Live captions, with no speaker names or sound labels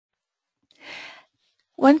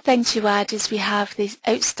One thing to add is we have the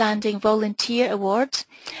Outstanding Volunteer Award,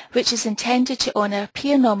 which is intended to honour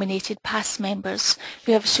peer-nominated past members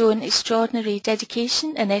who have shown extraordinary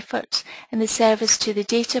dedication and effort in the service to the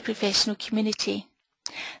data professional community.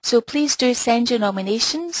 So please do send your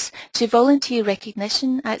nominations to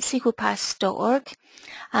volunteerrecognition@sequelpass.org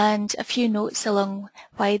and a few notes along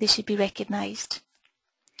why they should be recognised.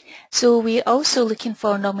 So we're also looking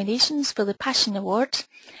for nominations for the Passion Award,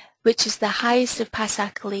 which is the highest of PASS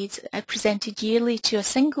accolades presented yearly to a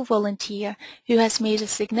single volunteer who has made a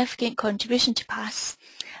significant contribution to PASS.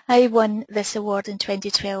 I won this award in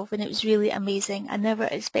 2012 and it was really amazing. I never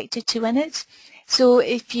expected to win it. So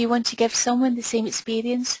if you want to give someone the same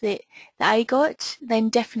experience that I got, then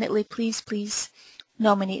definitely please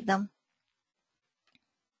nominate them.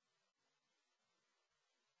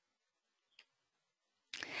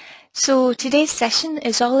 So today's session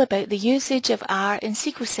is all about the usage of R in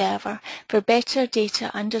SQL Server for better data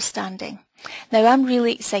understanding. Now I'm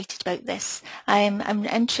really excited about this. I'm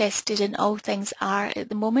interested in all things R at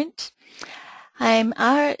the moment.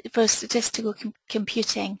 R for statistical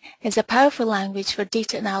computing is a powerful language for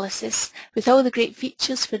data analysis with all the great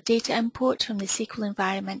features for data import from the SQL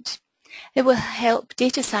environment. It will help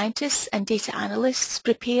data scientists and data analysts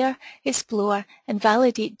prepare, explore and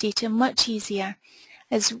validate data much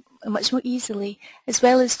more easily, as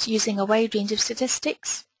well as using a wide range of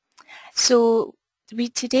statistics. So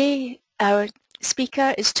today our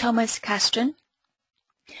speaker is Tomaž Kaštrun,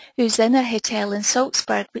 who's in a hotel in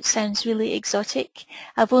Salzburg, which sounds really exotic.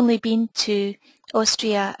 I've only been to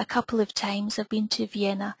Austria a couple of times. I've been to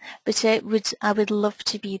Vienna, but I would love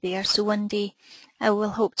to be there. So one day I will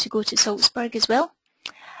hope to go to Salzburg as well.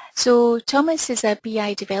 So Tomaž is a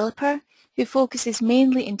BI developer who focuses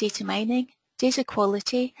mainly in data mining, data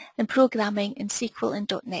quality and programming in SQL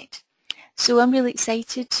and .NET. So I'm really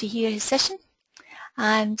excited to hear his session,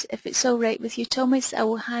 and if it's all right with you, Tomaž, I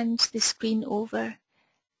will hand the screen over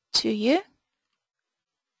to you.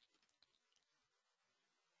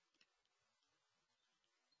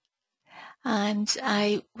 And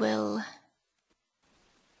I will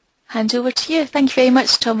hand over to you. Thank you very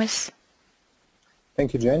much, Tomaž.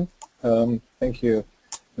 Thank you, Jen. Thank you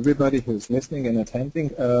everybody who's listening and attending,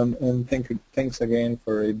 and thanks again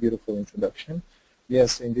for a beautiful introduction.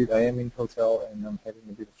 Yes, indeed, I am in hotel and I'm having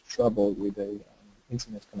a bit of trouble with the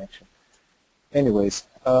internet connection. Anyways,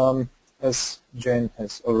 as Jen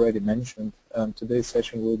has already mentioned, today's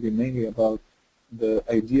session will be mainly about the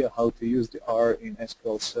idea how to use the R in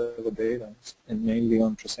SQL Server data, and mainly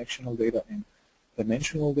on transactional data and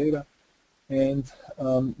dimensional data. And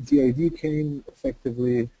the idea came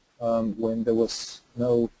effectively when there was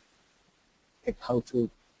no how to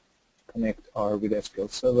connect R with SQL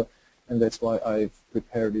Server, and that's why I've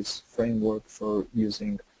prepared this framework for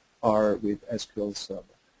using R with SQL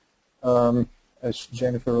Server. As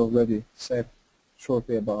Jennifer already said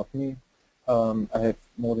shortly about me, I have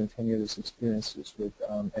more than 10 years experiences with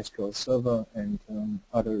SQL Server and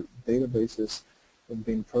other databases. I've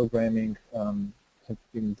been programming, have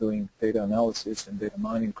been doing data analysis and data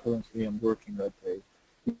mining. Currently I'm working at a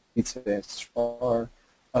SSRS,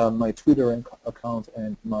 my Twitter account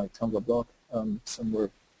and my Tumblr blog,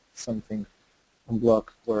 something on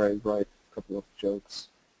blog where I write a couple of jokes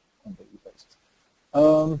on a daily basis.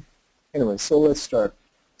 Anyway, so let's start.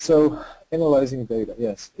 So analyzing data,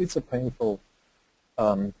 yes, it's a painful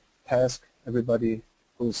task. Everybody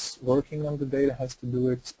who's working on the data has to do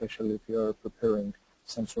it, especially if you're preparing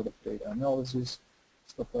some sort of data analysis,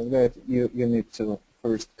 stuff like that. You need to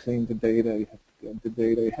first clean the data, you have to get the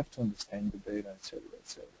data, you have to understand the data, etc.,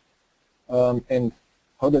 etc. And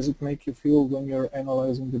how does it make you feel when you're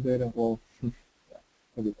analyzing the data? Well, yeah,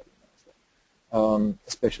 everybody knows that.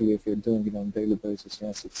 Especially if you're doing it on a daily basis,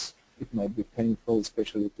 yes, it might be painful,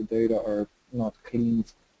 especially if the data are not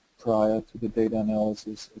cleaned prior to the data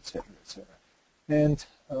analysis, etc., etc. And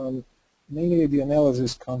mainly the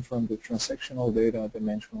analysis comes from the transactional data,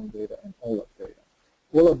 dimensional data, and OLAP data.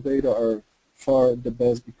 OLAP data are far the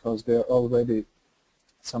best because they're already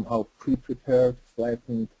somehow pre-prepared,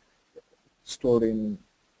 flattened, stored in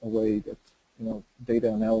a way that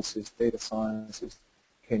data analysis, data scientists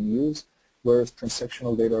can use, whereas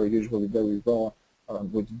transactional data are usually very raw,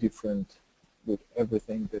 with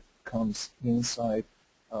everything that comes inside,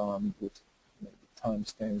 with maybe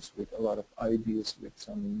timestamps, with a lot of IDs, with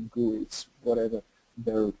some GUIs, whatever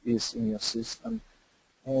there is in your system.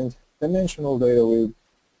 And dimensional data,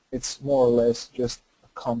 it's more or less just a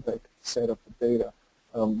compact set of data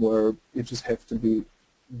where you just have to be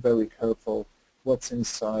very careful what's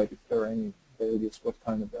inside, if there are any values, what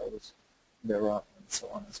kind of values there are, and so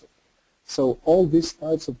on and so forth. So all these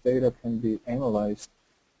types of data can be analyzed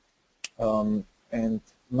and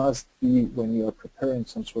must be, when you are preparing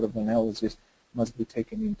some sort of analysis, must be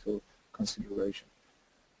taken into consideration.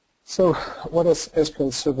 So what does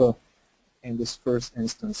SQL Server in this first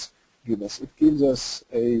instance give us? It gives us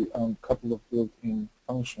a couple of built-in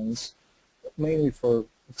functions, mainly for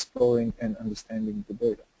exploring and understanding the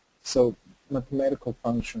data. So mathematical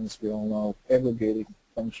functions, we all know, aggregating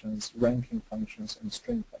functions, ranking functions, and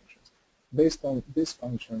string functions. Based on these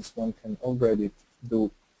functions, one can already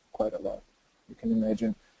do quite a lot. You can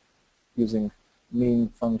imagine using mean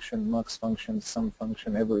function, max function, sum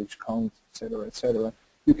function, average count, etc., etc.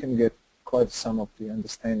 You can get quite some of the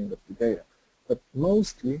understanding of the data. But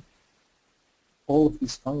mostly, all of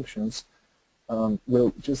these functions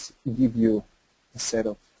will just give you a set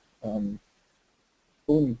of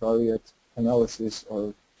univariate analysis,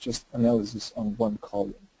 or just analysis on one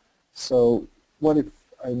column. So what if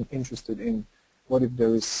I'm interested in, what if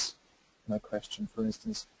there is, my question for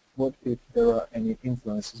instance, what if there are any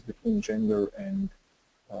influences between gender and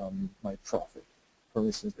my profit? For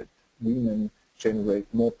instance, that women generate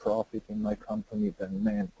more profit in my company than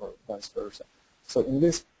men, or vice versa. So in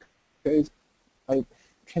this case, I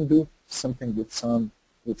can do something with some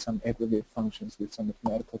aggregate functions, with some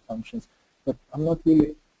mathematical functions, but I'm not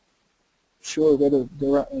really sure whether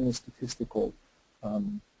there are any statistical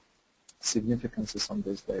significances on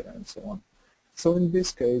this data and so on. So in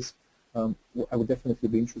this case, I would definitely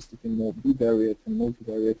be interested in more bivariate and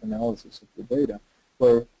multivariate analysis of the data,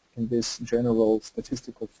 where in this general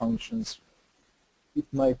statistical functions, it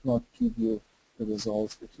might not give you the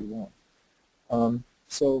results that you want.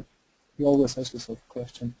 So you always ask yourself the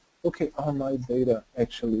question, okay, are my data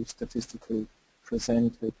actually statistically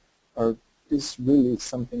presented? Are this really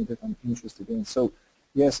something that I'm interested in? So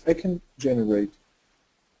yes, I can generate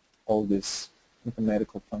all these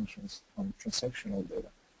mathematical functions on transactional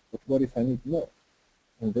data, but what if I need more?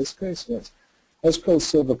 In this case, yes, SQL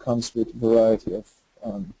Server comes with a variety of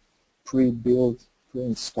pre-built,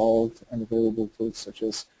 pre-installed and available tools such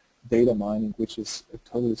as data mining, which is a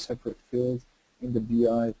totally separate field in the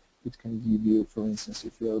BI. It can give you, for instance,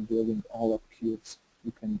 if you are building all-up cubes,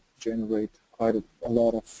 you can generate quite a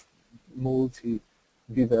lot of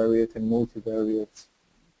bivariate and multivariate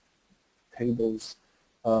tables,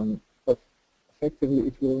 but effectively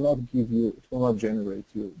it will not give you, it will not generate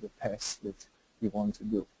you the tests that you want to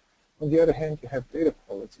do. On the other hand, you have data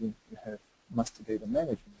quality, you have master data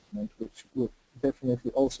management, which will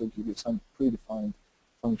definitely also give you some predefined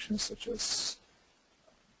functions such as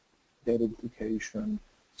data duplication,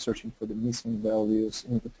 searching for the missing values,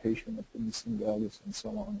 imputation of the missing values, and so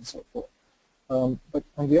on and so forth. But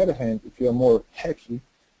on the other hand, if you are more hacky,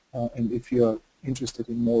 and if you are interested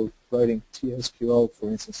in more writing T-SQL, for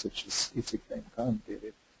instance, such as Khan did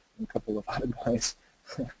it, and a couple of other guys,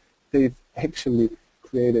 they've actually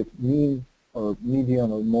created mean or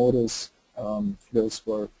median or modus fields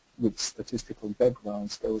for with statistical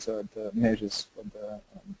backgrounds. Those are the measures for the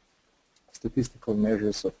statistical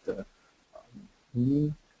measures of the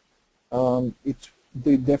mean.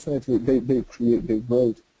 They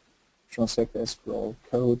wrote transact SQL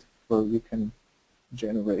code where you can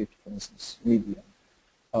generate, for instance, median.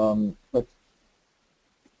 But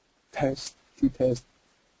t-test,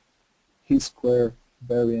 T-square,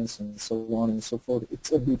 variance, and so on and so forth,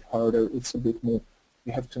 it's a bit harder, it's a bit more,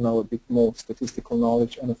 you have to know a bit more statistical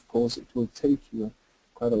knowledge, and of course it will take you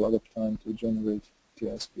quite a lot of time to generate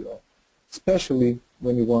T-SQL, especially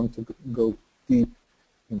when you want to go deep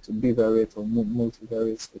into bivariate or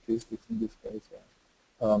multivariate statistics. In this case,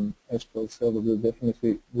 SQL Server will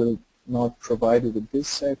definitely not provide you with this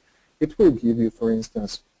set. It will give you, for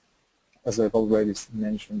instance, as I've already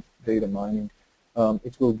mentioned, data mining.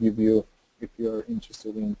 It will give you, if you're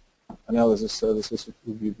interested in analysis services, it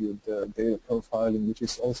will give you the data profiling, which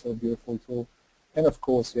is also a beautiful tool. And of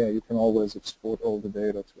course, yeah, you can always export all the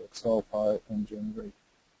data to Excel file and generate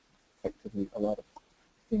effectively a lot of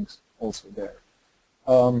things also there.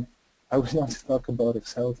 I will not talk about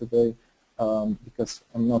Excel today because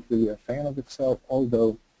I'm not really a fan of Excel,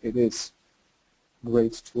 although it is a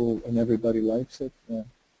great tool and everybody likes it,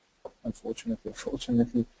 unfortunately or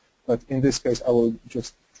fortunately. But in this case, I will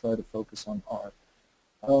just try to focus on R.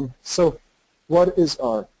 So what is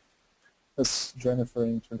R? As Jennifer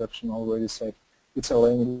in introduction already said, it's a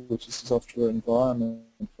language, which is a software environment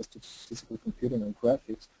for statistical computing and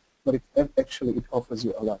graphics, but it offers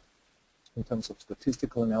you a lot in terms of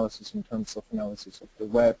statistical analysis, in terms of analysis of the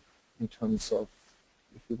web, in terms of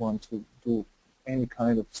if you want to do any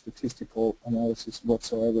kind of statistical analysis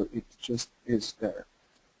whatsoever, it just is there.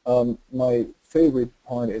 My favorite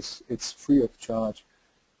point is it's free of charge.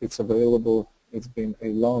 It's available It's been a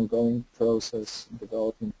long-going process,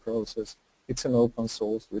 development process. It's an open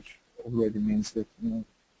source, which already means that you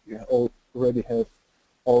already have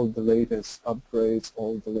all the latest upgrades,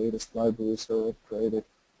 all the latest libraries are upgraded,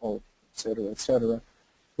 all etc., etc.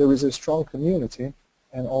 There is a strong community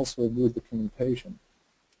and also a good documentation,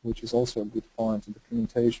 which is also a good point. In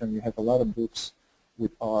documentation, you have a lot of books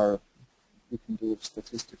with R. You can do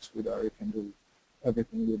statistics with R. You can do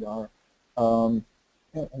everything with R.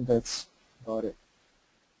 Yeah, and that's about it.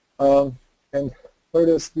 And where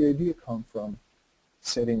does the idea come from?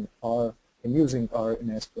 Setting R and using R in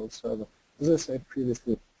SQL Server. As I said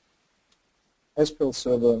previously, SQL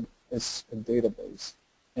Server is a database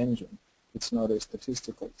engine. It's not a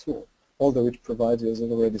statistical tool, although it provides, as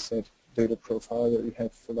I've already said, data profiler. You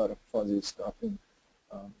have a lot of fuzzy stuff in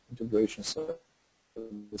integration services.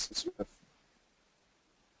 You have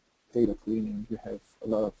data cleaning. You have a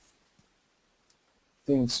lot of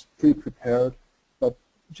things pre-prepared. But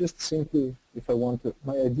just simply, if I want to,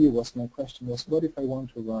 my question was, what if I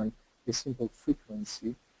want to run a simple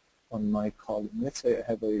frequency on my column? Let's say I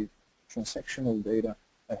have a transactional data,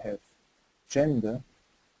 I have gender,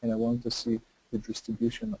 and I want to see the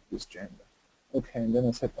distribution of this gender. Okay, and then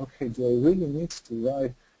I said, okay, do I really need to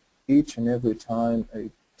write each and every time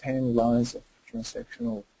 10 lines of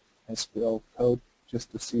transactional SQL code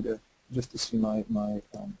just to see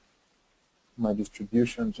my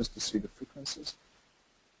distribution, just to see the frequencies?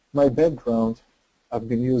 My background, I've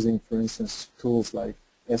been using, for instance, tools like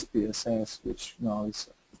SPSS, which now is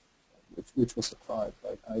which was acquired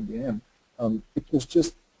by IBM. It was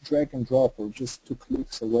just drag and drop, or just 2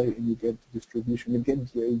 clicks away, and you get the distribution. You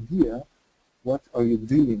get the idea. What are you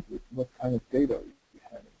dealing with? What kind of data are you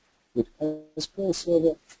having? With SQL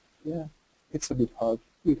Server, yeah, it's a bit hard.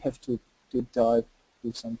 You have to deep dive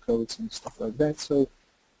with some codes and stuff like that. So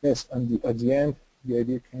yes, and at the end, the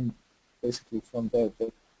idea came basically from that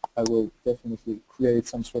I will definitely create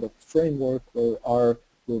some sort of framework where R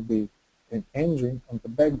will be an engine on the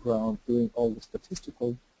background doing all the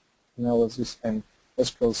statistical analysis, and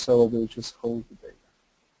SQL Server will just hold the data.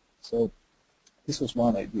 So this was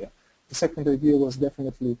one idea. The second idea was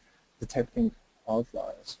definitely detecting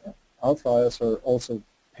outliers. Outliers are also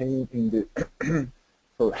pain in the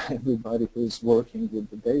for everybody who is working with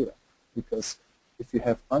the data, because if you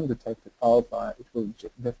have undetected outlier, it will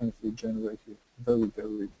definitely generate you very,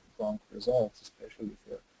 very wrong results, especially if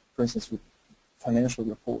you're, for instance, with financial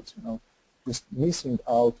reports. Just missing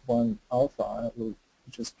out one outlier will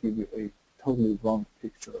just give you a totally wrong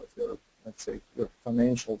picture of your, let's say, your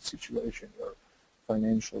financial situation, your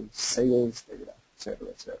financial sales data, etc.,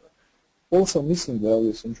 etc. Also, missing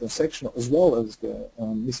values in transactional, as well as the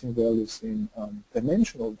missing values in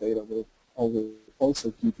dimensional data, will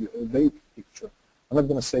also give you a vague picture. I'm not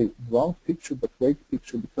going to say wrong picture, but vague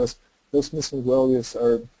picture, because those missing values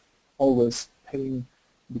are always pain,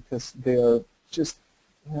 because they are just,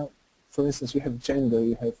 for instance, you have gender,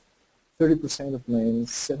 you have 30% of men,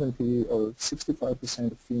 70 or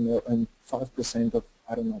 65% of female, and 5% of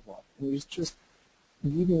I don't know what. And it's just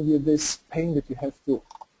giving you this pain that you have to,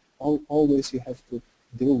 always you have to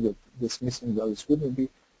deal with this missing values. It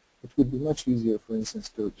would be much easier, for instance,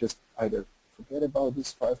 to just either forget about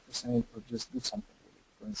this 5% or just do something with it.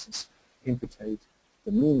 For instance, imputate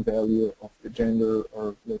the mean value of the gender,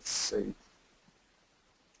 or let's say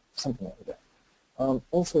something like that.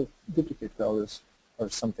 Also, duplicate values are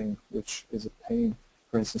something which is a pain,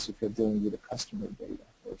 for instance, if you're dealing with a customer data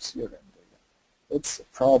or CRM data. It's a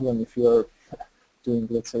problem if you're doing,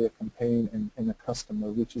 let's say, a campaign and a customer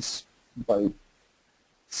which is by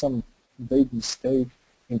some vague mistake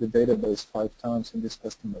in the database 5 times, and this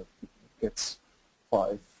customer gets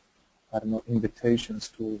 5, I don't know, invitations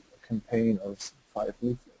to a campaign or 5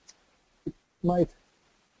 leaflets. It might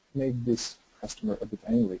make this customer a bit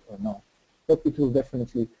angry or not, but it will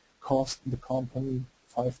definitely cost the company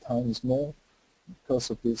 5 times more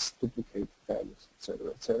because of these duplicate values,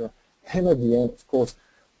 etc., etc. And at the end, of course,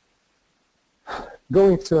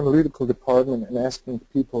 going to an analytical department and asking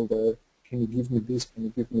people there, can you give me this, can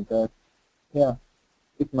you give me that? Yeah,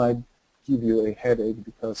 it might give you a headache,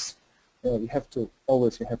 because you have to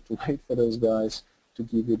wait for those guys to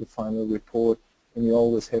give you the final report, and you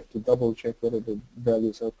always have to double check whether the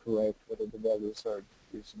values are correct, whether the values are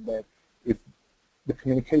this and that. If the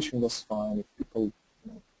communication was fine, if people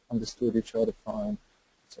understood each other fine,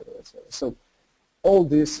 etc., etc. So all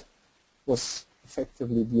this was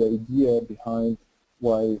effectively the idea behind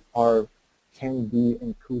why R can be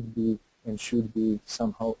and could be and should be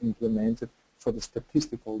somehow implemented for the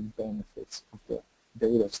statistical benefits of the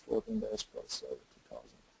data stored in the SQL Server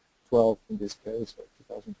 2012 in this case, or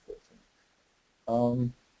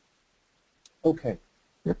 2014. Okay.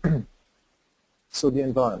 So the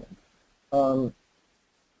environment.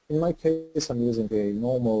 In my case, I'm using a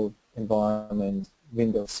normal environment,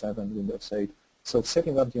 Windows 7, Windows 8. So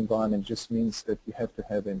setting up the environment just means that you have to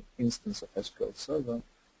have an instance of SQL Server,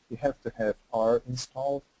 you have to have R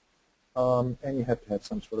installed, and you have to have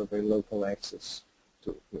some sort of a local access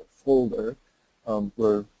to your folder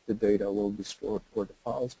where the data will be stored, or the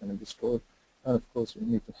file is going to be stored. And of course, you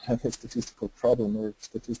need to have a statistical problem or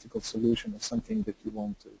statistical solution, or something that you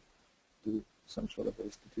want to do some sort of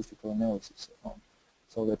a statistical analysis on.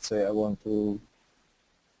 So let's say I want to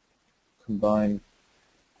combine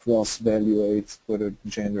cross-evaluate whether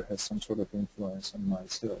gender has some sort of influence on my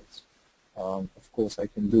sales. Of course, I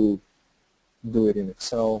can do it in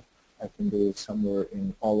Excel. I can do it somewhere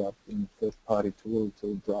in OLAP, in third-party tool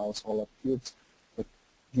to browse OLAP cubes. But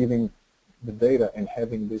giving the data and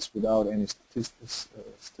having this without any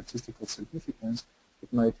statistical significance,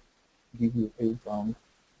 it might give you a wrong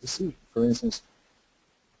decision. For instance,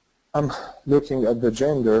 I'm looking at the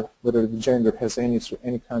gender, whether the gender has any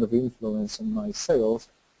kind of influence on my sales,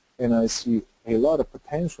 and I see a lot of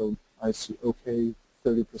potential. I see, okay,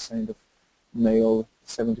 30% of male,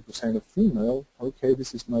 70% of female. Okay,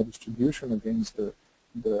 this is my distribution against the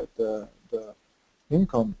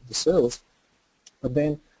income, the sales. But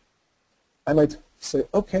then I might say,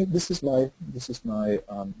 okay, this is my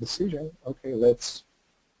decision. Okay, let's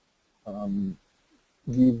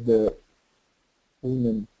give the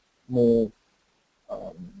women more,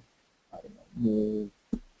 I don't know, more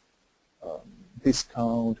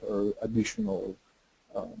discount or additional,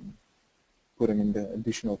 putting in the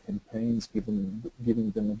additional campaigns,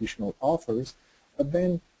 giving them additional offers. But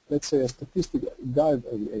then, let's say a statistical guy,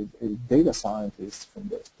 a data scientist from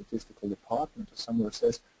the statistical department or somewhere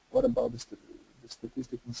says, what about the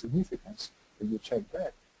statistical significance? Can you check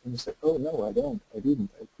that? And you say, oh no, I don't, I didn't,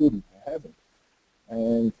 I couldn't, I haven't.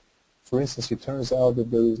 And for instance, it turns out that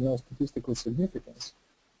there is no statistical significance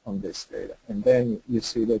on this data. And then you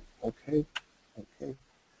see that, okay,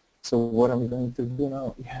 so what am I going to do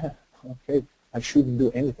now? Yeah, okay, I shouldn't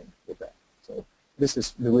do anything with that. So this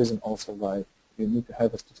is the reason also why you need to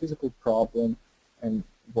have a statistical problem, and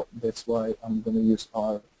that's why I'm going to use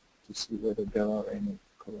R to see whether there are any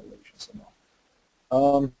correlations or not.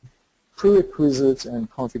 Prerequisites and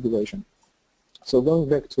configuration. So going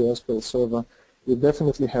back to SQL Server, you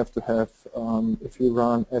definitely have to have, if you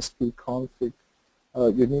run sp-config,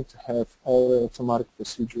 you need to have all the automatic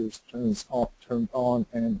procedures turned on,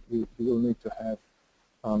 and you will need to have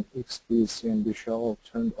XP CMD shell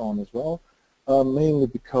turned on as well, mainly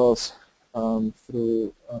because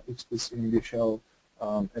through XP CMD shell,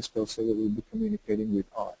 SQL Server will be communicating with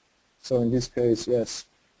R. So in this case, yes,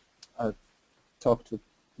 I've talked to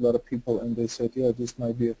a lot of people, and they said, yeah, this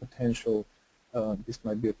might be a potential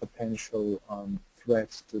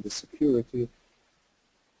threat to the security.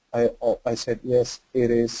 I said, yes,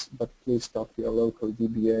 it is, but please talk to your local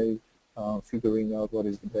DBA, figuring out what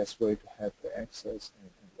is the best way to have the access,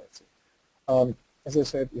 and that's it. As I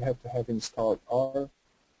said, you have to have installed R.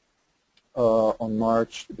 On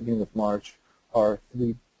March, the beginning of March, R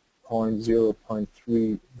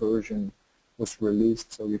 3.0.3 version was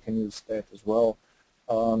released, so you can use that as well.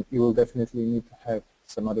 You will definitely need to have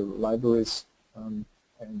some other libraries, and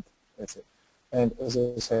that's it. And as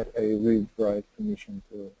I said, a read-write permission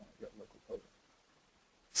to your local program.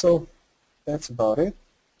 So that's about it.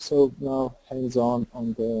 So now hands-on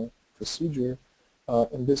on the procedure.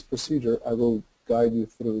 In this procedure, I will guide you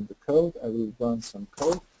through the code. I will run some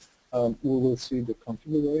code. We will see the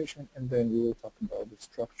configuration, and then we will talk about the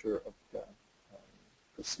structure of the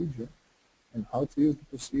procedure and how to use the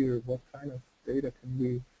procedure, what kind of data can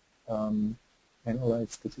we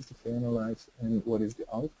analyze, statistically analyze, and what is the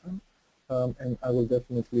outcome. And I will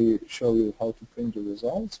definitely show you how to print the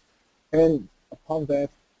results. And upon that,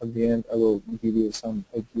 at the end, I will give you some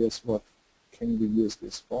ideas what can we use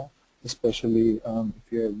this for, especially if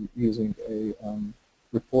you're using a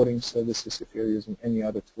reporting services, if you're using any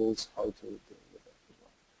other tools, how to deal with that as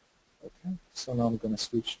well. Okay, so now I'm going to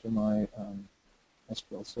switch to my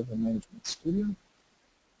SQL Server Management Studio.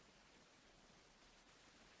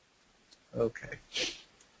 Okay.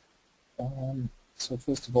 So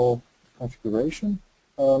first of all, configuration.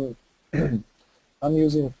 I'm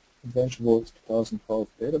using AdventureWorks 2012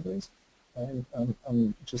 database, and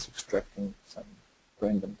I'm just extracting some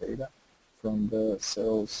random data from the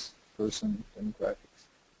salesperson demographics,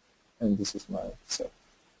 and this is my set.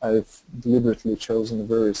 I've deliberately chosen a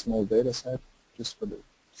very small data set just for the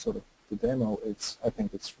sort of the demo. I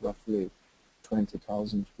think it's roughly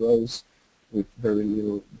 20,000 rows with very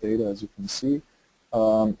little data, as you can see.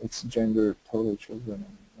 It's gender, total children,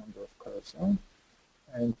 and number of cars so on.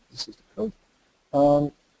 And this is the code.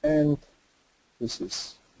 And this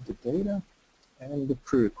is the data and the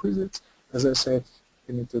prerequisites. As I said,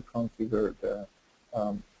 you need to configure the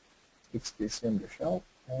XDCM shell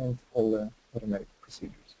and all the automatic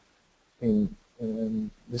procedures.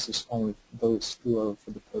 This is only those two are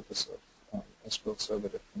for the purpose of SQL Server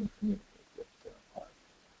that can communicate with R.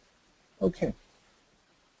 Okay,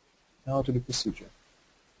 now to the procedure.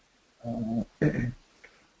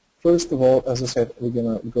 First of all, as I said, we're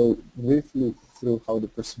going to go briefly through how the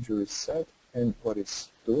procedure is set and what it's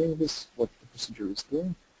doing, what the procedure is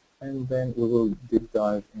doing, and then we will deep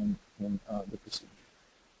dive in the procedure.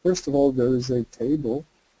 First of all, there is a table.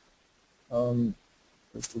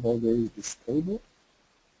 First of all, there is this table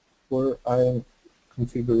where I'm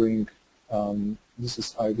configuring, this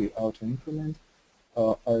is ID auto increment,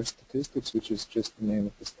 our statistics, which is just the name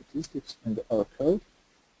of the statistics, and our code,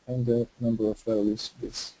 and the number of values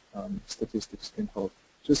this statistics can hold.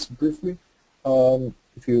 Just briefly,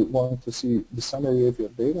 if you want to see the summary of your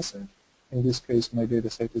data set, in this case my data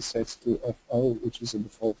set is set to FO, which is a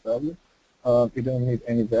default value. You don't need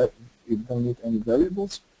any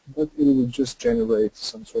variables, but it will just generate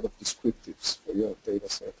some sort of descriptives for your data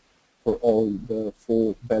set for all the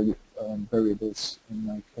full variables. In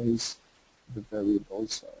my case, the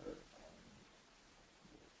variables are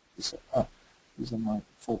these are my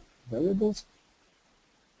full variables,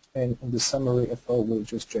 and in the summary FO will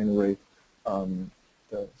just generate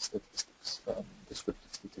the statistics,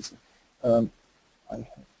 descriptive statistics. I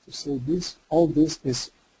have to say this. All this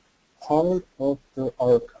is part of the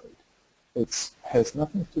R code. It has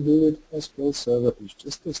nothing to do with SQL Server. It's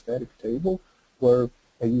just a static table where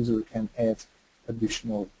a user can add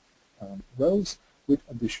additional rows with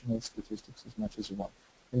additional statistics as much as you want.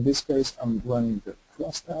 In this case, I'm running the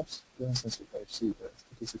crosstabs. For instance, if I see the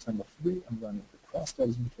statistics number 3, I'm running the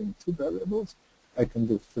crosstabs between two variables. I can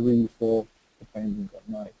do 3, 4, depending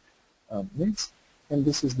on my needs. And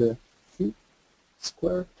this is the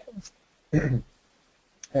T-SQL test.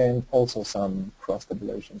 And also some cross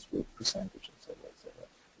tabulations with percentage, etc., etc.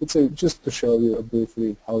 It's just to show you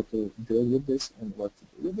briefly how to deal with this and what to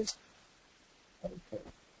do with this. Okay.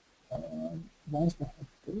 Once we have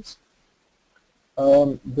this,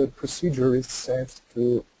 the procedure is set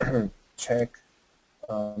to check,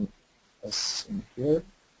 as in here,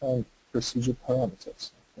 procedure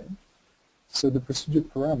parameters. Okay. So the procedure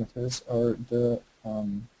parameters are the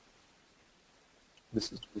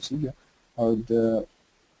this is the procedure, are the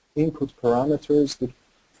input parameters that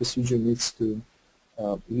procedure needs to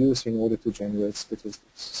use in order to generate statistics.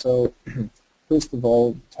 So first of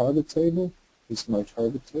all, target table is my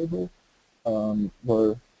target table, from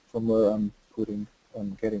where I'm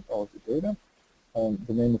getting all the data.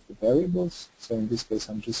 The name of the variables, so in this case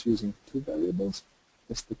I'm just using two variables.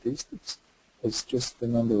 The statistics is just the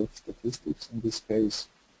number of statistics. In this case,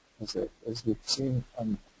 as we've seen,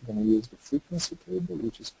 I'm going to use the frequency table,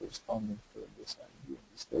 which is corresponding to this ID in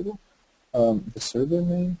this table. The server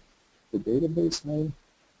name, the database name,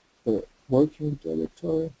 the working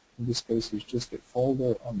directory. In this case, is just a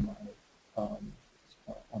folder on my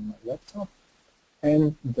laptop,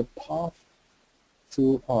 and the path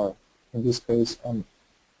to R. In this case, I'm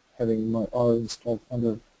having my R installed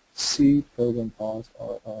under C program path,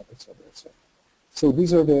 etc., etc. So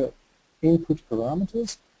these are the input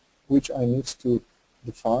parameters which I need to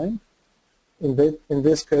define. In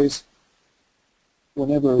this case,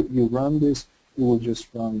 whenever you run this, you will just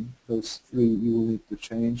run those three. You will need to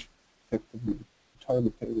change effectively the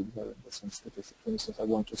target table variables and statistics. For instance, I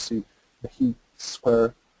want to see the heat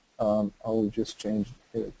square. I will just change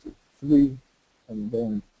here to 3, and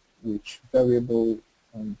then which variable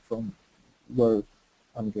and from where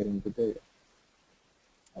I'm getting the data.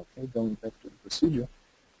 Okay, going back to the procedure.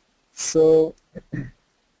 So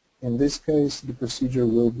in this case, the procedure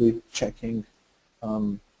will be checking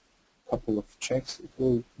a couple of checks. It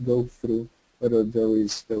will go through whether there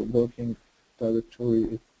is the working directory,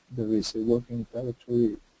 if there is a working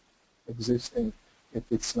directory existing. If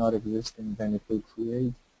it's not existing, then it will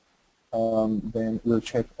create. Then we'll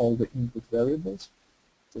check all the input variables.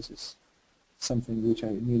 This is something which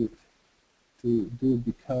I needed to do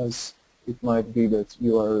because it might be that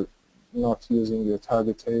you are not using your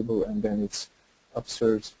target table, and then it's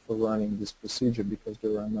absurd for running this procedure because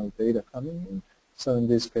there are no data coming in. So in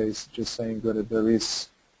this case, just saying whether there is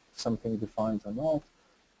something defined or not,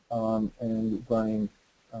 and running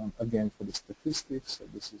again for the statistics. So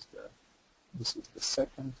this is the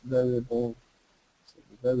second variable. So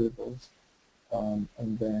the variables,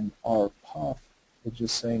 and then our path is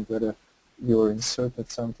just saying whether you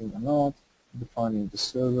inserted something or not, defining the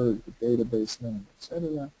server, the database name,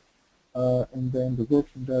 etc. And then the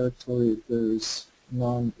working directory, if there is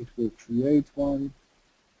none, it will create one.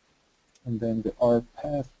 And then the R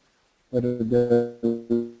path, whether there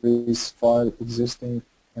is file existing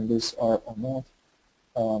in this R or not.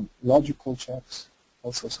 Logical checks,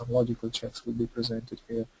 also some logical checks will be presented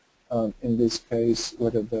here. In this case,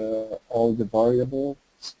 whether all the variables,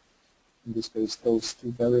 in this case those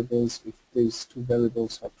two variables, if these two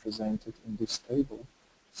variables are presented in this table.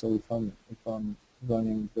 So if I'm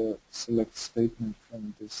running the select statement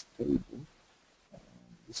from this table,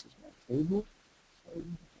 this is my table.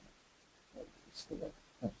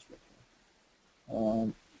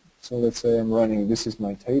 So let's say I'm running, this is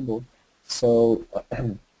my table. So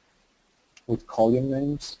with column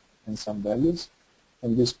names and some values,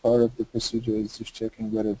 and this part of the procedure is just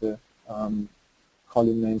checking whether the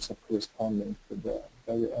column names are corresponding to the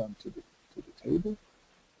table.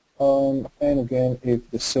 And again, if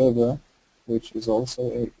the server, which is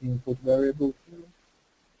also an input variable here,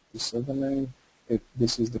 the server name, if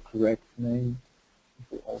this is the correct name,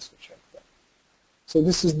 it will also check that. So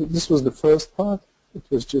this was the first part. It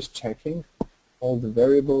was just checking all the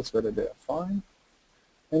variables, whether they are fine.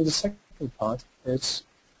 And the second part is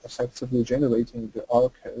effectively generating the R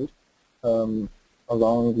code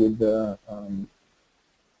along with the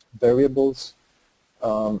variables,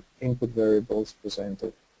 input variables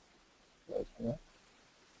presented right here.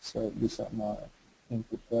 So these are my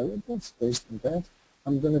input variables. Based on that,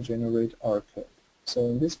 I'm going to generate R code. So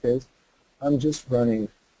in this case, I'm just running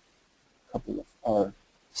a couple of R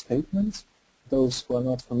statements. Those who are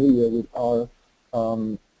not familiar with R,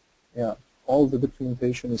 all the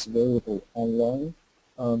documentation is available online.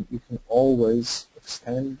 You can always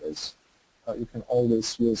extend this. You can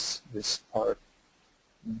always use this part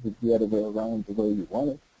the other way around, the way you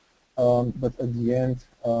want it. But at the end,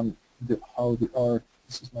 how the R,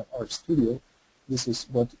 this is my R Studio, this is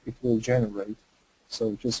what it will generate.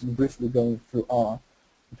 So just briefly going through R,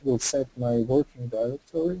 it will set my working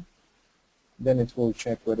directory. Then it will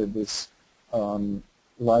check whether this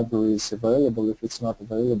library is available. If it's not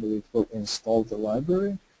available, it will install the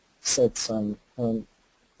library, set some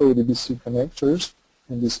ODBC connectors,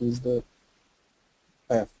 and this is the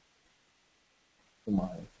path to my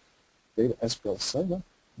data SQL Server.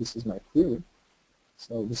 This is my query.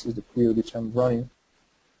 So this is the query which I'm running,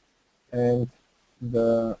 and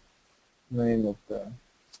the name of the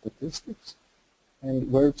statistics,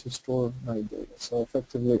 and where to store my data. So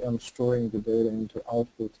effectively, I'm storing the data into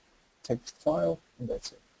output text file, and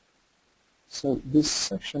that's it. So this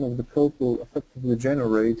section of the code will effectively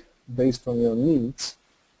generate based on your needs.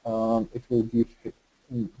 It will give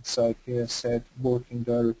inside here set working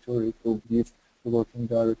directory. It will give the working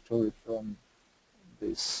directory from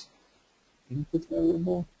this input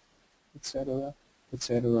variable, etc.,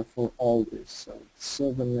 etc. for all this. So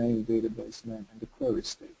server name, database name, and the query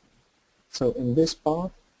statement. So in this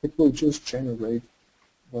part, it will just generate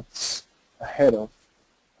what's ahead of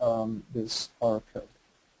this R code.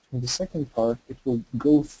 In the second part, it will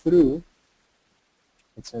go through,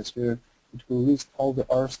 it says here, it will list all the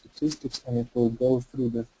R statistics, and it will go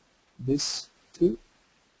through this two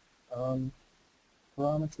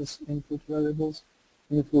parameters, input variables,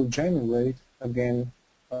 and it will generate, again,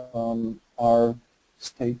 R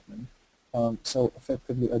statement. So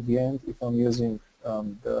effectively, at the end, if I'm using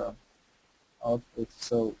the output,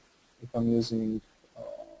 so if I'm using,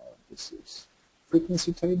 this is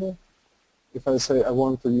frequency table, if I say I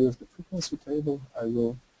want to use the frequency table, I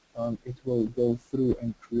will, it will go through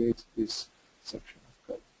and create this section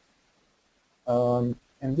of code.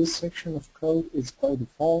 And this section of code is by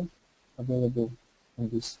default available in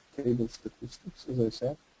this table statistics, as I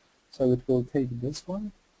said. So it will take this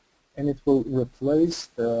one, and it will replace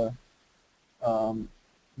the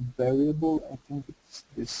variable, I think it's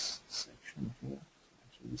this section here.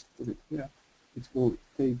 Actually, just put it here. It will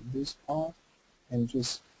take this part and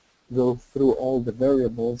just go through all the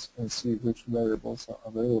variables and see which variables are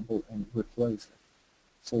available and replace it.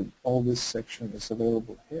 So all this section is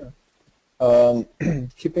available here.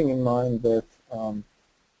 Keeping in mind that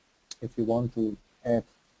if you want to add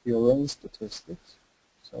your own statistics,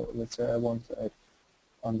 so let's say I want to add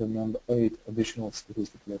under number 8 additional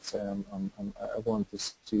statistic. Let's say I want to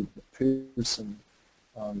see the Pearson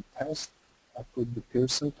test. I put the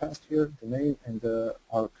Pearson test here, the name and the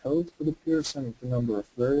R code for the Pearson, the number of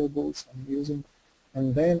variables I'm using,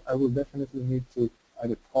 and then I will definitely need to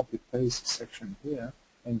either copy-paste section here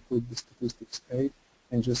and put the statistics 8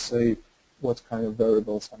 and just say what kind of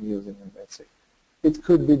variables I'm using, and that's it. It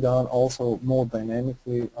could be done also more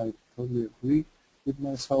dynamically. I totally agree with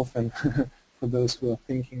myself, and for those who are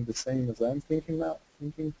thinking the same as I'm thinking now,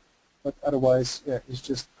 but otherwise, yeah, it's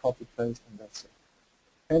just copy paste and that's it.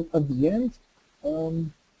 And at the end,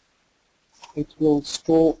 it will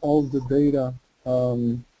store all the data.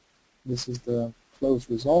 This is the close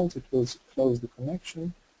result. It will close the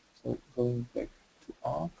connection. So going back to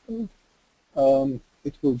our code,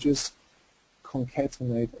 it will just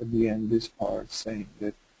concatenate at the end this part saying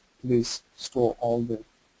that please store all the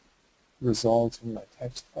results in my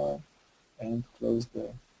text file and close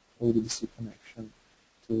the ODBC connection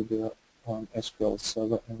to the SQL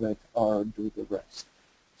Server and let R do the rest.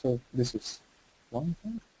 So this is one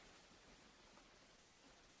thing.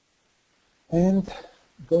 And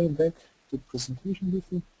going back to the presentation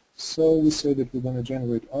briefly, so we said that we're going to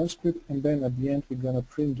generate R script, and then at the end we're going to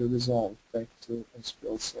print the result back to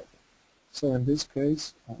SQL Server. So in this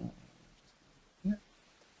case,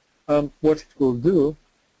 what it will do,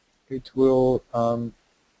 it will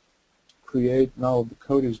create, now the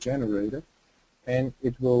code is generated, and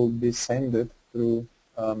it will be sent through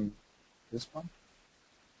this one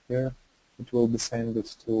here. It will be sent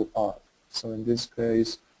to R. So in this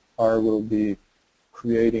case, R will be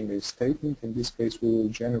creating a statement. In this case, we will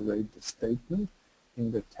generate the statement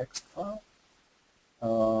in the text file.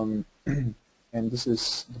 And this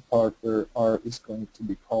is the part where R is going to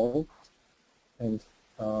be called and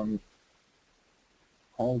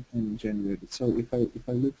generated. So if I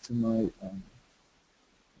look to my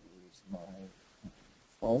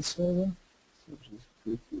file server, so just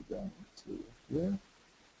quickly down to here.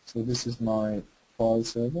 So this is my file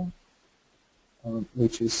server,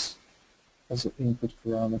 which is as an input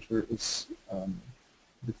parameter is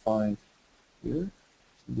defined here.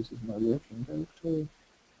 So this is my working directory.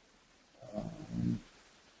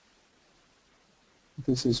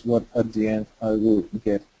 This is what at the end I will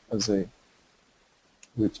get as a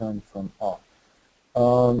return from R.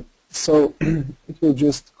 So it will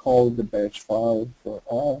just call the batch file for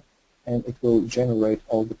R, and it will generate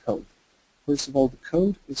all the code. First of all, the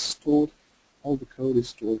code is stored, all the code is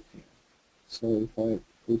stored here. So if I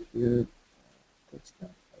put here,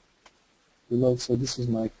 below, so this is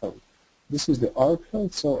my code. This is the R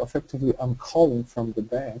code, so effectively I'm calling from the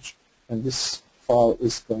batch, and this file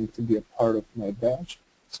is going to be a part of my batch.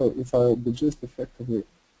 So if I will be just effectively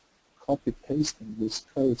copy-pasting this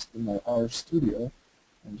code to my R Studio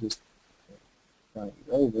and just run it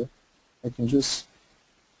over, I can just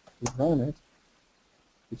run it.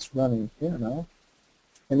 It's running here now,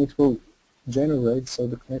 and it will generate, so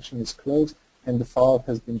the connection is closed and the file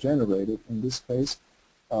has been generated. In this case,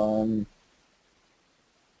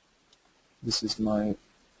 this is my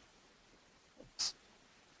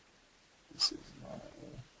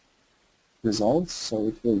results, so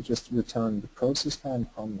it will just return the process time,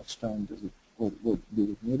 how much time does it will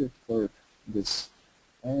be needed for this,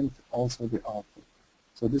 and also the output.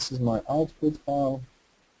 So this is my output file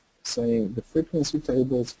saying the frequency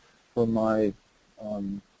tables for my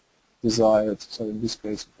desired, so in this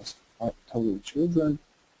case it was total children,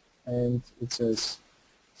 and it says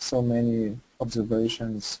so many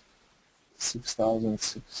observations,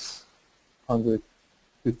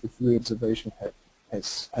 6,653 observations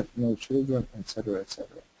had no children, etc.,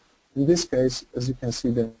 etc. In this case, as you can see,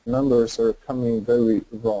 the numbers are coming very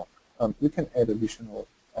raw. You can add additional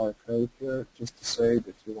R code here just to say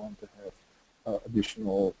that you want to have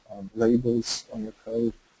additional labels on your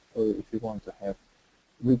code, or if you want to have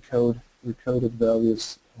recoded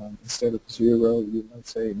values instead of 0, you might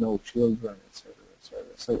say no children, etc., etc.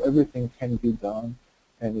 So everything can be done,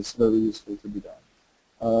 and it's very useful to be done.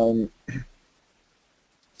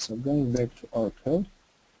 So going back to our code,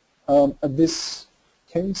 at this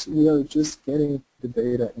case we are just getting the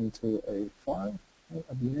data into a file. And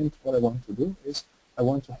at the end, what I want to do is I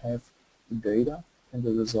want to have the data and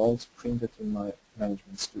the results printed in my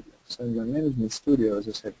Management Studio. So in my Management Studio, as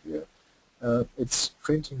I said here, it's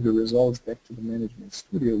printing the results back to the Management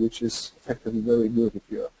Studio, which is effectively very good if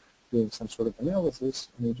you're doing some sort of analysis,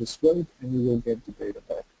 and you just wait and you will get the data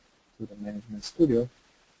back to the Management Studio.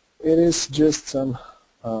 It is just some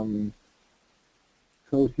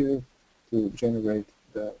code here to generate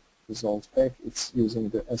the results back. It's using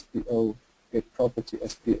the SPO get property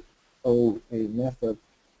SPO a method,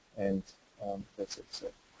 and that's it. So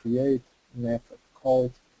create method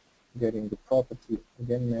called, getting the property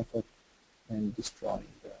again method, and destroying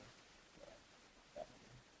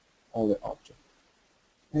all the object.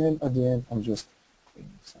 And at the end, I'm just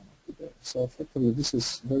cleaning some of the data. So effectively, this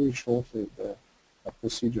is very shortly the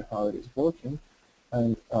procedure how it is working.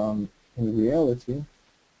 And in reality,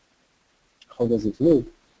 how does it look?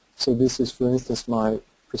 So this is, for instance, my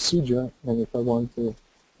procedure, and if I want to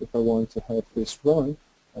have this run,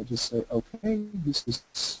 I just say, okay, this is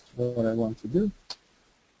what I want to do.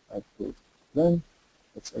 I put run,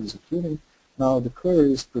 it's executing. Now the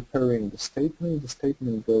query is preparing the statement. The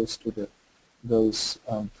statement goes to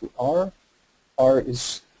to R. R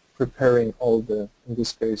is preparing all the, in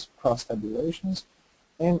this case, cross tabulations,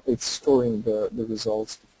 and it's storing the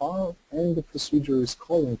results to file, and the procedure is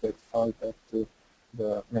calling that file back to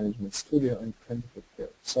the Management Studio and printing it here.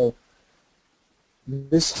 So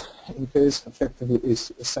this, in case, effectively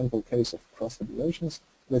is a sample case of cross tabulations.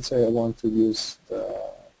 Let's say I want to use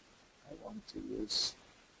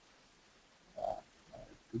I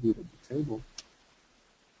deleted the table.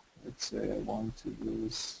 Let's say I want to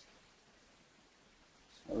use,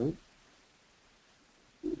 sorry,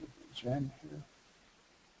 Jan here.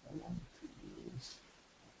 I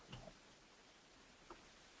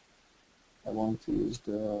want to use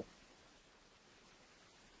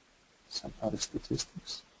some other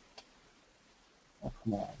statistics. Oh,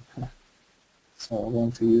 come on. So I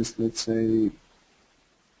want to use, let's say,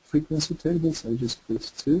 frequency tables. I just put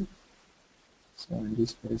 2. So in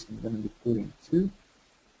this case, I'm going to be putting 2.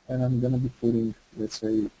 And I'm going to be putting, let's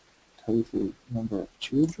say, total number of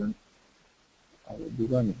children. I will be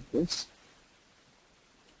running this.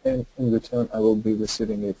 And in return, I will be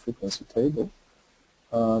receiving a frequency table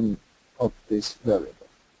of this variable.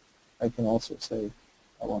 I can also say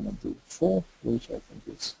I want to do 4, which I think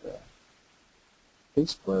is the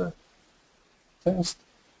T-SQL test.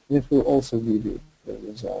 It will also give you the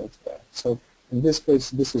result back. So in this case,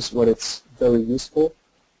 this is what it's very useful,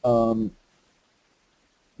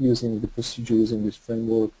 using the procedure, using this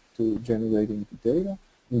framework to generating the data.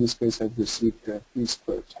 In this case, I've received the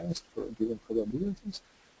T-SQL test for given probabilities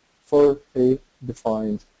for a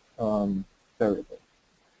defined variable.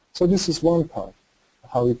 So this is one part,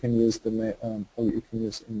 how you can use how you can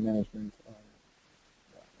use in management,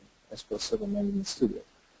 SQL Server Management Studio.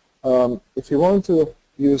 If you want to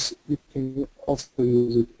use, you can also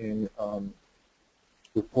use it in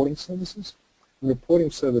reporting services. In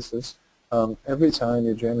reporting services, every time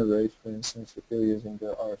you generate, for instance, if you're using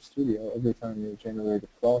the R Studio, every time you generate a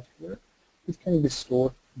plot here, it can be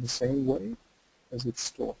stored the same way as it's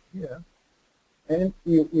stored here, and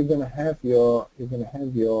you're going to have your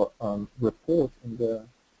report in the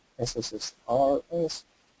SSRS,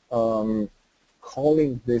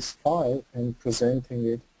 calling this file and presenting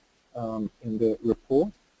it in the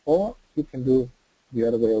report, or you can do the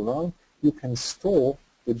other way around. You can store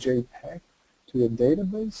the JPEG to a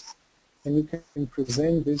database, and you can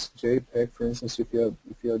present this JPEG, for instance, if you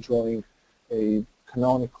are drawing a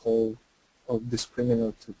canonical or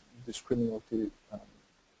discriminative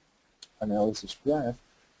analysis graph,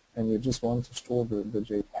 and you just want to store the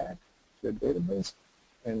JPEG to a database,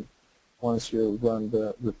 and once you run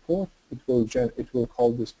the report, it will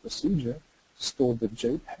call this procedure, store the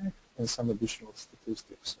JPEG and some additional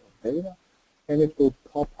statistics or data, and it will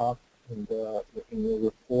pop up in your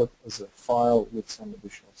report as a file with some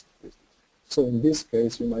additional statistics. So in this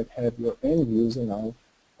case, you might have your end user now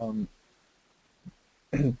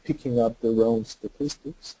picking up their own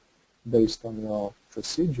statistics based on your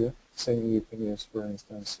procedure, saying you can use, for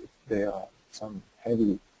instance, if they are some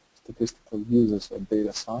heavy statistical users or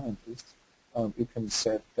data scientists, you can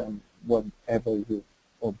set them whatever you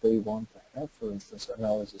or they want to have, for instance,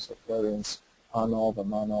 analysis of variance,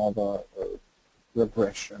 ANOVA,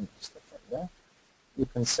 regression, stuff like that. You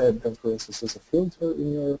can set them, for instance, as a filter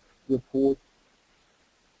in your report.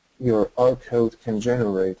 Your R code can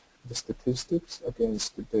generate the statistics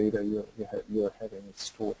against the data you're having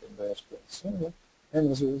stored in the SQL Server,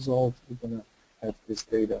 and as a result, you're going to have this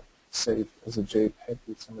data saved as a JPEG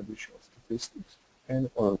with some additional statistics,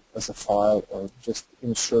 or as a file, or just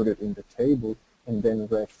inserted in the table, and then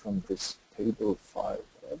read from this table, file,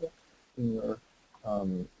 whatever, in your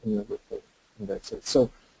report, and that's it. So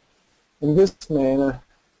in this manner,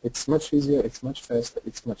 it's much easier, it's much faster,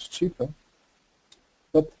 it's much cheaper.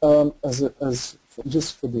 But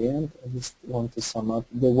just for the end, I just want to sum up.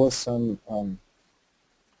 There was some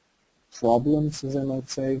problems, as I might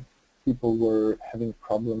say. People were having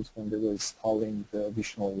problems when they were installing the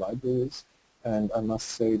additional libraries, and I must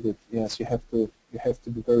say that yes, you have to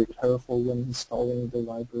be very careful when installing the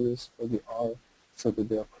libraries for the R, so that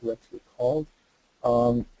they are correctly called.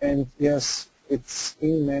 And yes, it's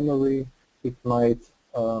in memory. It might,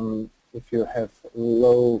 if you have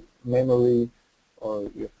low memory,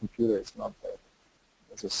 or your computer is not that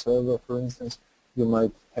as a server, for instance, you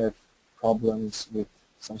might have problems with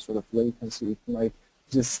some sort of latency. It might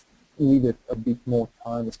just need a bit more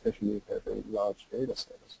time, especially if you have a large data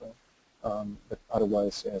set as well. But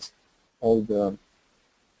otherwise, yes, all the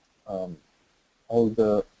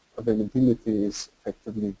availability is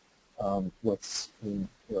effectively what's in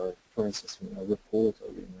your for instance, in a report or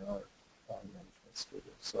in our management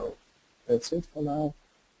studio. So that's it for now.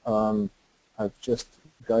 I've just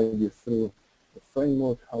guided you through the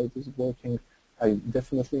framework, how it is working. I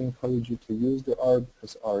definitely encourage you to use the R,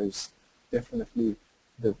 because R is definitely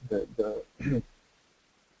the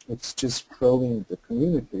it's just growing, the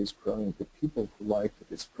community is growing, the people who like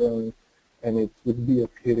it is growing, and it would be a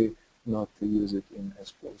pity not to use it in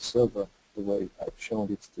SQL Server the way I've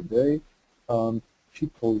shown it today.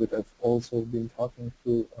 People that I've also been talking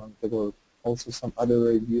to, there were also some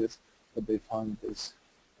other ideas, but they found this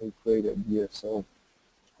a great idea, so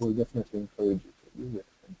we'll definitely encourage you to use it,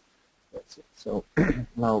 and that's it. So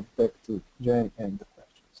now back to Jen and the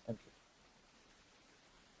questions. Thank you.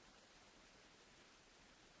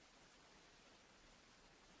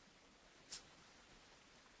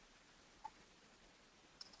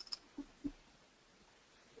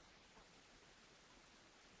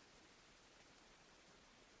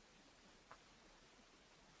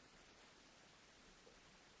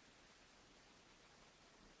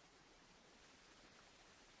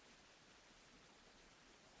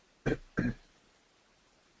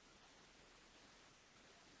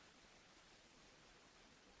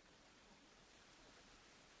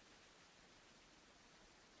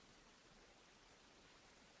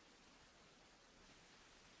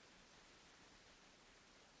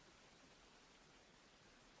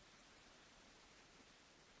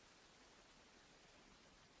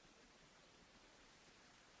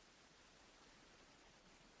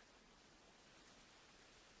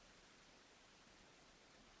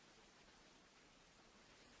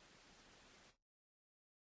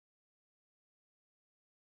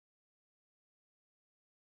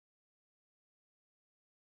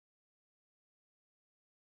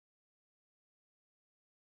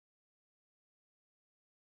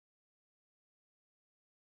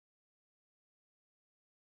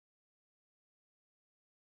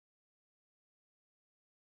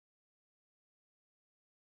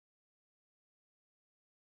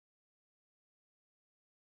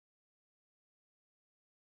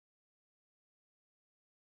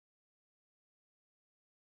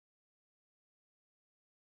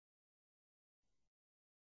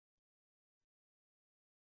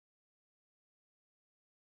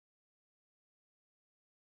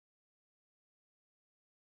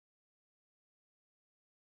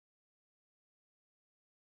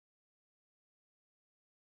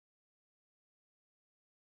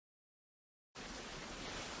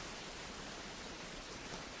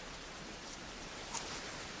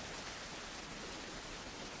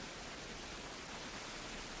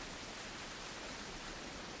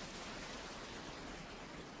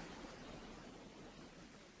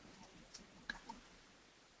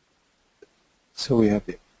 So we have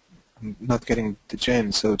I'm not getting to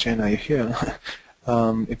Jen. So Jen, are you here?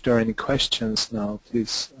 If there are any questions now,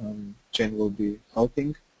 please, Jen will be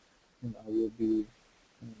helping, and I will be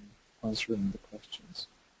answering the questions.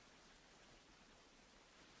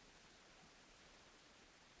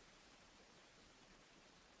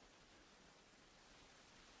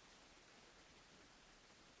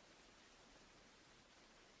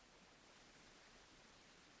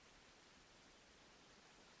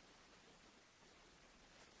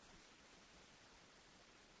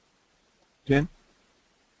 Jen?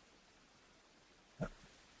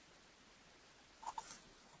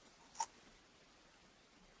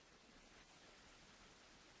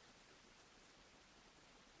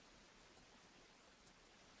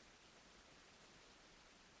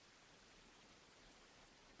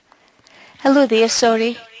 Hello there,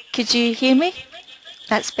 sorry. Could you hear me?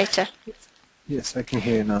 That's better. Yes, I can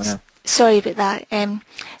hear you now. Yeah. Sorry about that.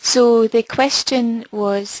 So the question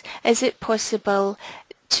was, is it possible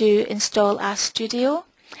to install RStudio?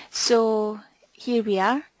 So here we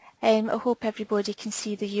are. I hope everybody can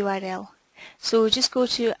see the URL. So just go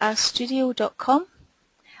to rstudio.com.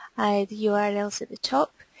 The URL's at the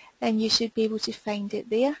top, and you should be able to find it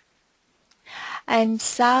there. And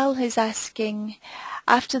Sal is asking,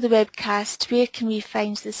 after the webcast, where can we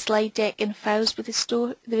find the slide deck and files with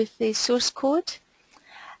the source code?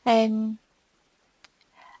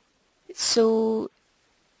 So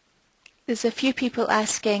there's a few people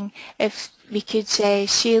asking if we could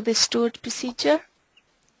share the stored procedure.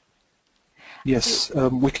 Yes,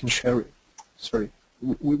 we can share it. Sorry,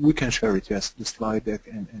 we can share it. Yes, the slide deck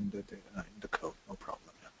and the code, no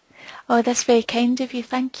problem. Yeah. Oh, that's very kind of you.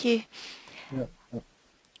 Thank you. Yeah.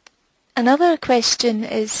 Another question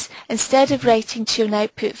is, instead of writing to an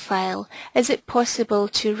output file, is it possible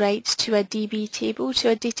to write to a DB table, to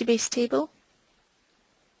a database table?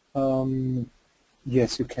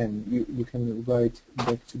 Yes, you can. You can write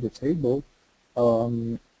back to the table.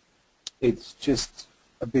 it's just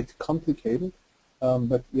a bit complicated,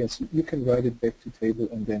 but yes, you can write it back to table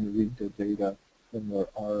and then read the data from your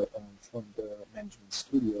R from the management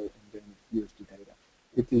studio and then use the data.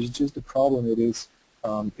 It is just the problem. It is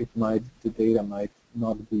the data might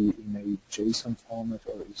not be in a JSON format,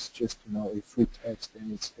 or it's just a free text,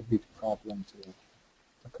 and it's a bit problem to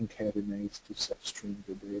concatenate to substring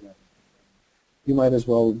the data. You might as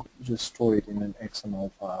well just store it in an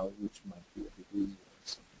XML file, which might be a bit easier or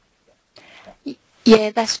something like that.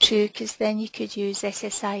 Yeah, that's true, because then you could use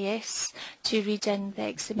SSRS to read in the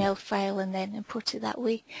XML file and then import it that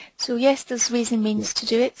way. So yes, there's ways and means to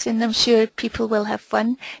do it, and I'm sure people will have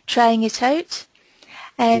fun trying it out.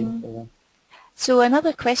 So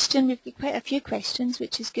another question, we've got quite a few questions,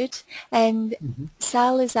 which is good. And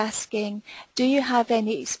Sal is asking, do you have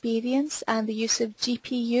any experience on the use of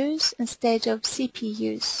GPUs instead of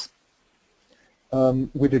CPUs?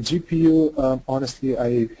 With the GPU, honestly,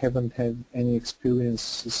 I haven't had any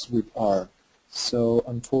experiences with R. So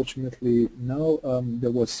unfortunately, no. There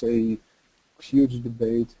was a huge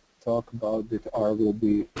debate, talk about that R will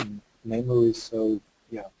be in memory. So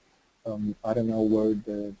yeah, I don't know where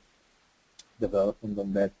the development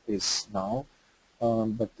on that is now.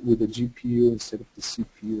 But with the GPU instead of the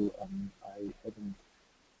CPU, I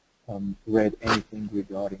haven't read anything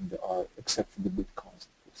regarding the R except for the bit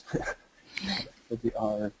concept. But they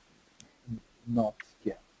are not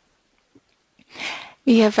yet.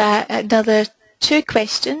 We have another 2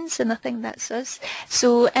 questions, and I think that's us.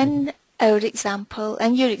 So in our example,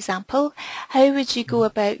 in your example, how would you go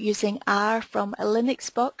about using R from a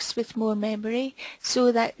Linux box with more memory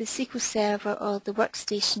so that the SQL Server or the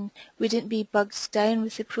workstation wouldn't be bogged down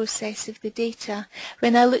with the process of the data?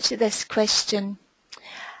 When I looked at this question,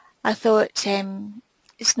 I thought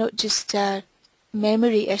it's not just a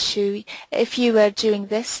memory issue. If you were doing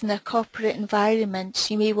this in a corporate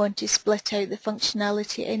environment, you may want to split out the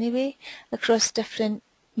functionality anyway across different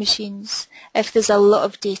machines if there's a lot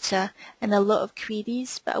of data and a lot of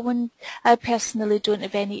queries. But I personally don't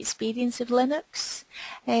have any experience of Linux,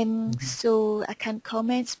 so I can't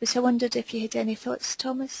comment, but I wondered if you had any thoughts,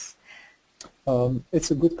 Thomas?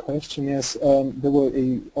 It's a good question, yes. There were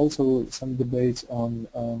also some debates on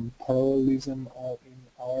parallelism in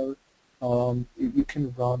R. You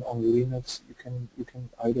can run on Linux. You can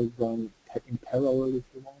either run in parallel if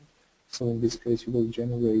you want. So in this case, you will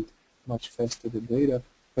generate much faster the data.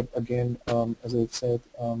 But again, as I said,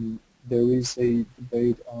 there is a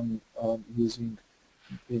debate on using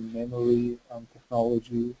in-memory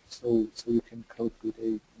technology, so you can cope with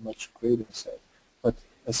a much greater set. But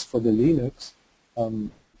as for the Linux,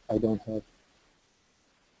 I don't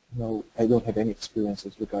have any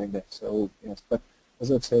experiences regarding that. So yes, but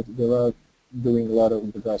as I've said, the guys are doing a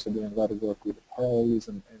lot of work with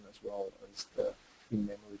parallelism and as well as the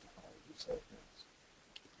in-memory technology. So yes.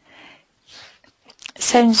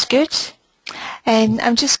 Sounds good. And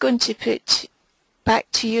I'm just going to put back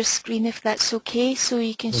to your screen if that's okay, so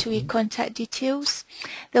you can show your contact details.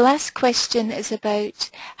 The last question is about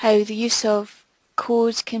how the use of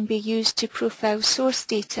code can be used to profile source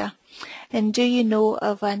data. And do you know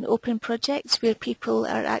of an open project where people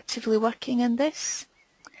are actively working on this?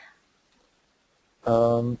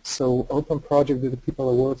 So open project that the people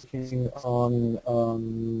are working on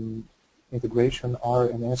integration R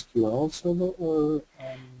and SQL Server, or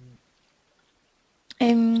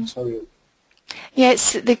sorry.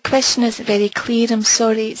 Yes, the question isn't very clear. I'm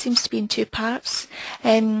sorry. It seems to be in 2 parts.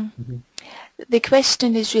 The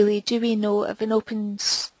question is really, do we know of an open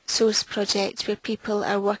source project where people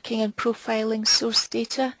are working on profiling source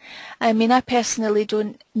data? I mean, I personally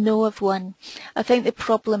don't know of one. I think the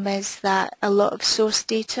problem is that a lot of source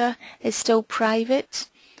data is still private,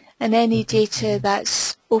 and any data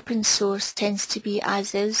that's open source tends to be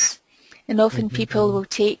as is, and often people will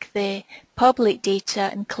take the public data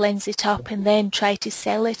and cleanse it up and then try to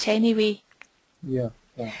sell it anyway. Yeah,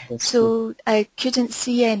 that's so true. I couldn't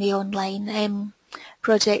see any online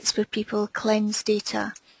projects where people cleanse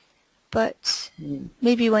data, but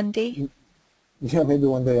maybe one day. Yeah, maybe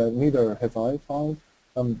one day. Neither have I found,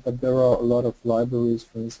 but there are a lot of libraries.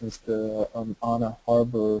 For instance, the Anna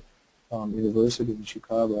Harbor University in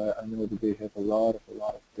Chicago. I know that they have a lot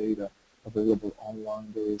of data available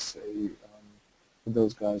online. There is for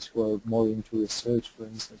those guys who are more into research, for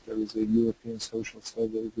instance, there is a European social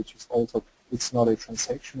survey, which is also, it's not a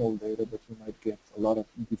transactional data, but you might get a lot of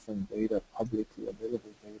different data, publicly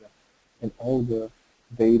available data, and all the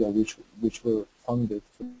data which were funded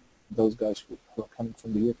for those guys who are coming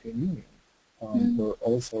from the European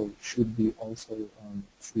Union should be also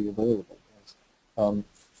free available. Yes.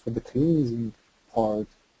 For the cleansing part,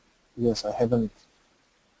 yes, I haven't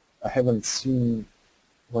I haven't seen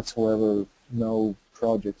whatsoever no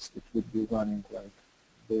projects that would be running like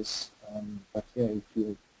this. But yeah,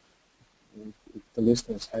 if the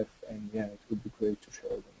listeners have, and yeah, it would be great to share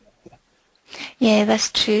them. Yeah. Yeah,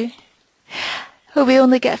 that's true. Well, we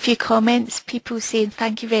only get a few comments, people saying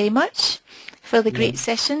thank you very much for the great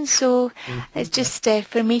session. So it's just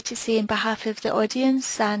for me to say on behalf of the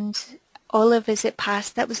audience and all of us at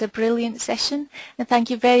PAST, that was a brilliant session, and thank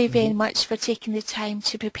you very, very much for taking the time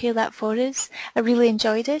to prepare that for us. I really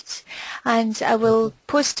enjoyed it, and I will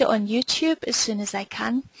post it on YouTube as soon as I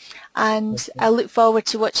can, and I look forward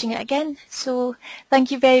to watching it again. So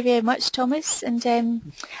thank you very, very much, Thomas, and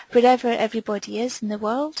wherever everybody is in the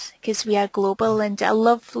world, because we are global, and I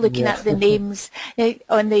love looking at the names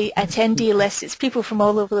on the attendee list. It's people from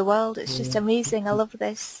all over the world. It's just amazing. I love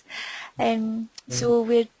this. So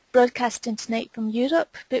we're broadcasting tonight from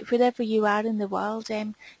Europe, but wherever you are in the world,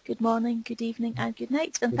 good morning, good evening, and good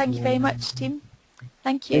night. And thank you very much, team.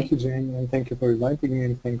 Thank you. Thank you, Jane, and thank you for inviting me,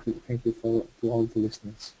 and thank you to all the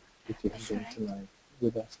listeners that you have been tonight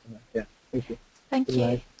with us tonight. Yeah, thank you. Thank Good you.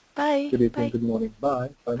 night. Bye. Good evening. Bye. Good morning. Bye.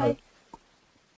 Bye. Bye.